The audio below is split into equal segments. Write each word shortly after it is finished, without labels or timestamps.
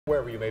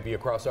Wherever you may be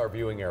across our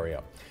viewing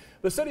area.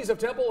 The cities of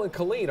Temple and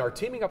Killeen are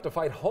teaming up to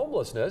fight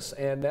homelessness,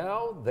 and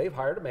now they've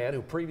hired a man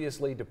who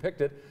previously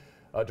directed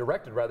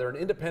an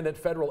independent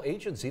federal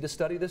agency to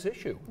study this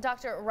issue.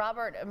 Dr.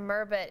 Robert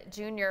Murbett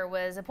Jr.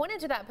 was appointed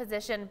to that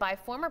position by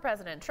former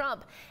President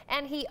Trump,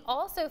 and he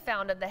also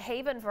founded the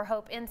Haven for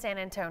Hope in San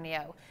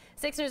Antonio.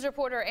 6 News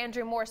reporter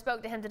Andrew Moore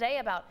spoke to him today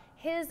about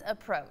his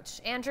approach.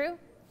 Andrew?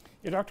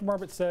 Yeah, Dr.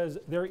 Murbett says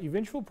their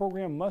eventual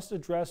program must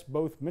address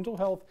both mental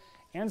health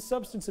and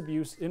substance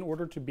abuse in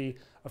order to be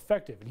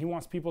effective. And he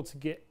wants people to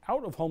get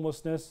out of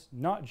homelessness,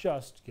 not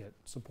just get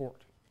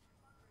support.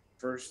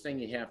 First thing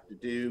you have to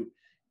do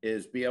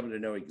is be able to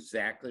know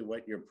exactly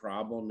what your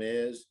problem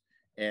is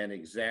and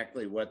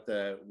exactly what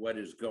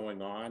is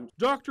going on.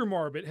 Dr.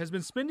 Murbett has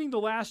been spending the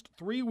last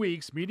 3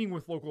 weeks meeting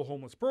with local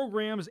homeless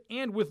programs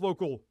and with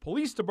local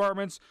police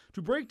departments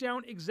to break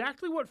down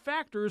exactly what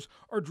factors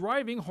are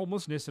driving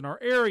homelessness in our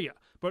area.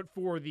 But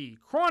for the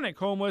chronic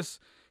homeless,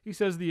 he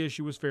says the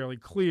issue is fairly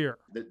clear.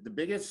 The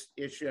biggest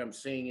issue I'm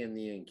seeing in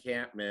the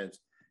encampments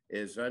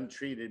is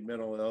untreated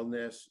mental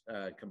illness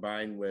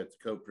combined with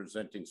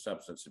co-presenting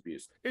substance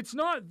abuse. It's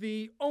not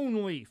the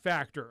only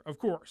factor, of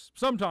course.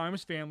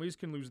 Sometimes families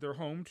can lose their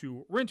home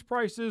to rent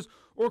prices,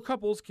 or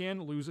couples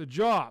can lose a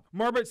job.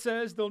 Murbett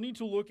says they'll need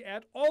to look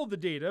at all the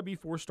data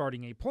before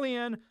starting a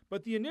plan,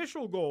 but the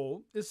initial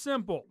goal is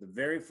simple. The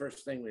very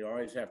first thing we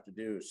always have to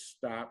do is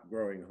stop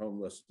growing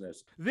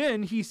homelessness.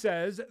 Then, he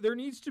says, there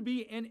needs to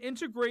be an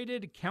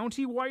integrated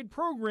county-wide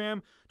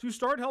program to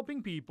start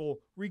helping people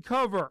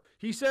recover.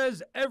 He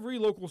says every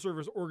local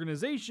service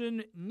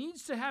organization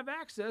needs to have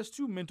access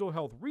to mental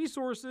health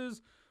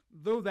resources,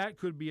 though that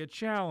could be a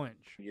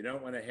challenge. You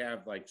don't want to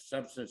have like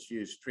substance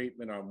use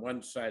treatment on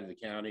one side of the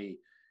county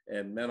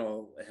and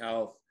mental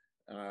health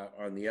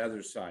on the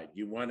other side.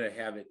 You want to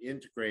have it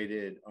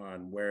integrated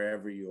on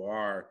wherever you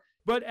are.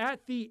 But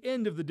at the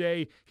end of the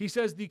day, he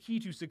says the key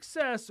to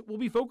success will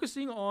be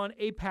focusing on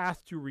a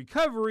path to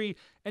recovery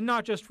and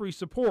not just free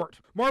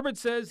support. Murbett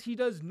says he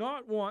does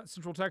not want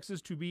Central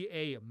Texas to be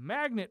a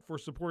magnet for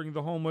supporting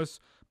the homeless,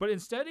 but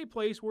instead a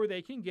place where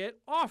they can get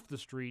off the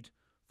street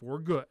for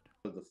good.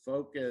 The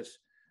focus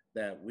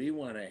that we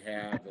want to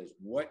have is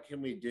what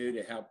can we do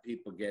to help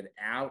people get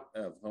out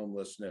of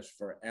homelessness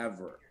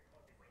forever.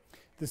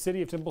 The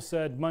city of Temple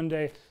said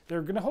Monday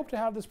they're going to hope to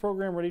have this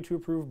program ready to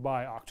approve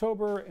by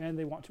October, and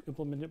they want to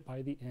implement it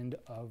by the end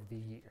of the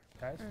year.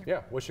 Guys?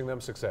 Yeah, wishing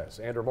them success.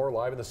 Andrew Moore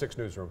live in the 6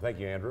 Newsroom. Thank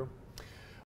you, Andrew.